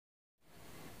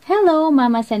Hello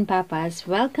mamas and papas,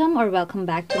 welcome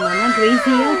back to Mama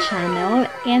Grazia channel,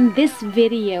 and this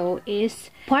video is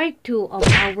part 2 of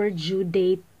our due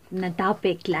date na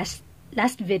topic last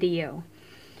video.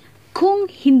 Kung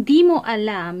hindi mo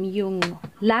alam yung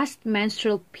last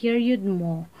menstrual period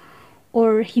mo,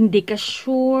 or hindi ka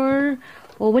sure,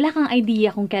 o wala kang idea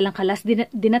kung kailan ka last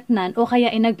dinatnan, o kaya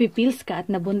nagpipils ka at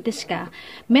nabuntis ka,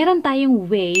 meron tayong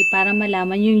way para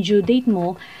malaman yung due date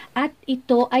mo, at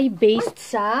ito ay based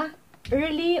sa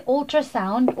early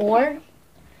ultrasound or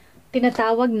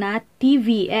tinatawag na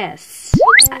TVS.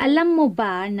 Alam mo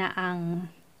ba na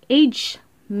ang age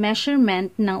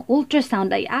measurement ng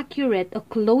ultrasound ay accurate o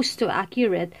close to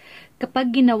accurate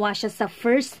kapag ginawa siya sa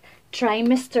first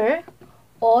trimester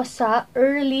o sa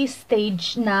early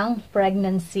stage ng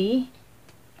pregnancy?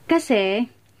 Kasi,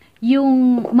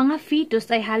 yung mga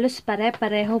fetus ay halos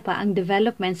pare-pareho pa ang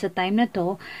development sa time na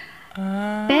to,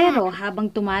 pero habang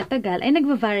tumatagal ay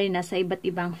nagva-vary na sa iba't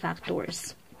ibang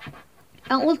factors.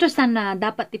 Ang ultrasound na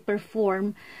dapat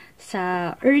i-perform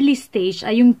sa early stage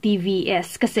ay yung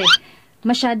TVS kasi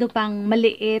masyado pang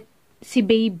maliit si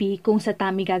baby kung sa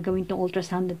tummy gagawin tong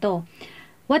ultrasound na to.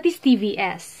 What is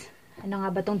TVS? Ano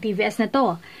nga ba tong TVS na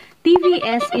to?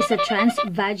 TVS is a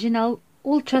transvaginal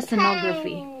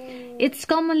ultrasonography. It's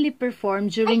commonly performed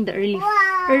during the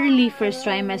early first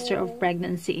trimester of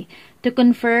pregnancy to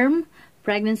confirm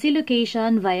pregnancy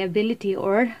location, viability,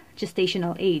 or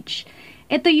gestational age.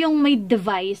 Ito yung may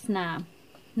device na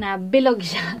bilog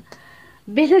siya.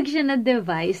 Bilog siya na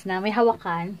device na may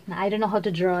hawakan, na I don't know how to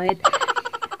draw it.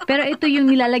 Pero ito yung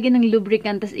nilalagyan ng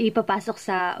lubricant, tapos ipapasok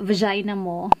sa vagina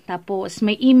mo. Tapos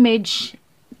may image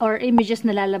or images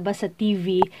na lalabas sa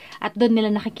TV. At doon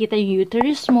nila nakikita yung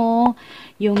uterus mo,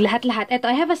 yung lahat-lahat. Ito,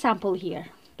 I have a sample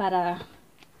here. Para,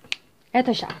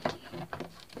 ito siya.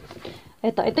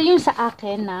 Ito yung sa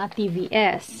akin na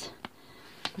TVS.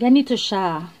 Ganito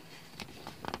siya.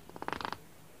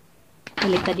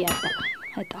 Baliktad yata.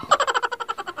 Ito.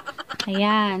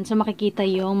 Ayan. So, makikita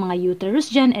yung mga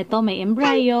uterus dyan. Ito, may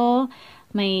embryo,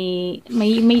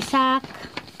 may sac.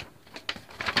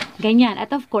 Ganyan. At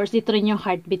of course, dito rin yung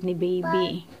heartbeat ni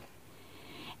baby.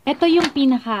 Ito yung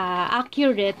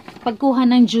pinaka-accurate pagkuha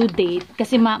ng due date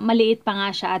kasi maliit pa nga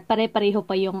siya at pare-pareho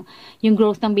pa yung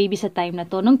growth ng baby sa time na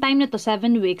to. Nung time na to,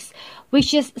 7 weeks,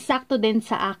 which is sakto din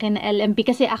sa akin na LMP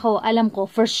kasi ako, alam ko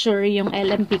for sure yung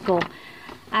LMP ko.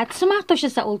 At sumakto siya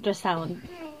sa ultrasound.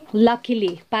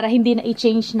 Luckily, para hindi na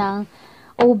i-change ng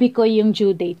OB ko yung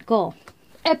due date ko.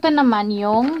 Ito naman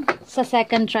yung sa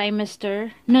second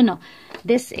trimester. No.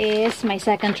 This is my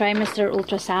second trimester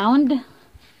ultrasound.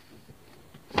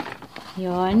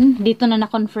 Yon. Dito na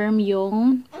na-confirm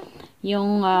yung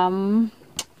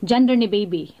gender ni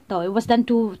baby. It was done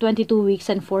 22 weeks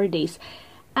and 4 days.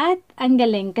 At ang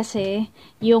galing kasi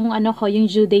yung yung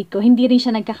due date ko, hindi rin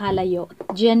siya nagkakalayo.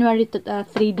 January 3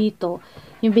 dito.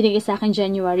 Yung binigay sa akin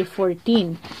January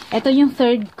 14. Ito yung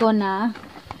third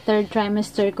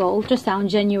trimester ko,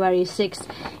 ultrasound, January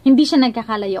 6. Hindi siya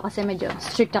nagkakalayo kasi medyo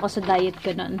strict ako sa diet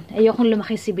ko nun. Ayokong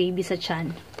lumaki si baby sa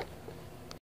tiyan.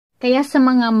 Kaya sa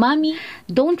mga mommy,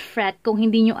 don't fret kung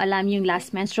hindi nyo alam yung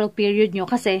last menstrual period nyo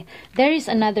kasi there is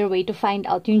another way to find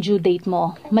out yung due date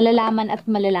mo. Malalaman at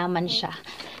malalaman siya.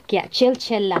 Kaya chill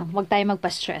lang. Huwag tayo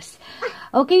magpa-stress.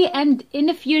 Okay, and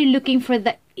if you're looking for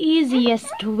the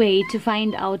easiest way to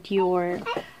find out your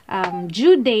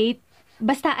due date,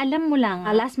 basta alam mo lang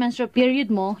last menstrual period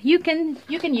mo, you can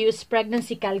use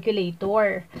pregnancy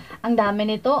calculator. Ang dami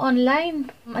nito online.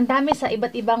 Ang dami sa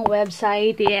iba't ibang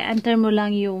website. I-enter mo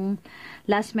lang yung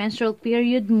last menstrual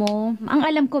period mo. Ang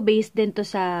alam ko based din to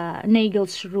sa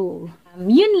Nagel's rule.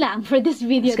 Yun lang for this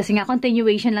video. Kasi nga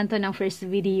continuation lang to ng first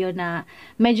video na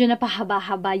medyo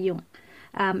napahaba-haba yung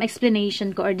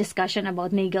explanation ko or discussion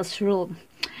about Nagel's rule.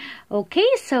 Okay,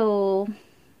 so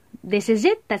this is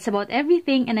it. That's about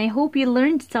everything, and I hope you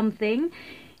learned something.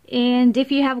 And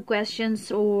if you have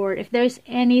questions or if there's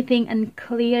anything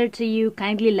unclear to you,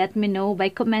 kindly let me know by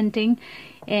commenting.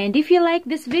 And if you like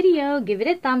this video, give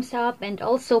it a thumbs up, and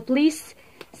also please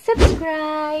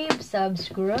subscribe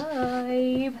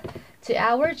to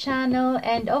our channel,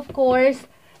 and of course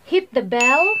hit the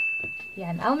bell.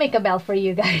 Yan, I'll make a bell for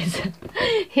you guys.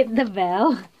 Hit the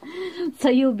bell so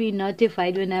you'll be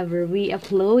notified whenever we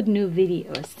upload new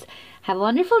videos. Have a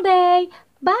wonderful day.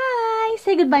 Bye.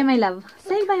 Say goodbye, my love.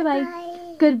 Say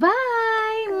bye-bye.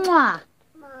 Goodbye. Mwah.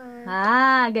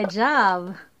 Good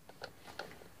job.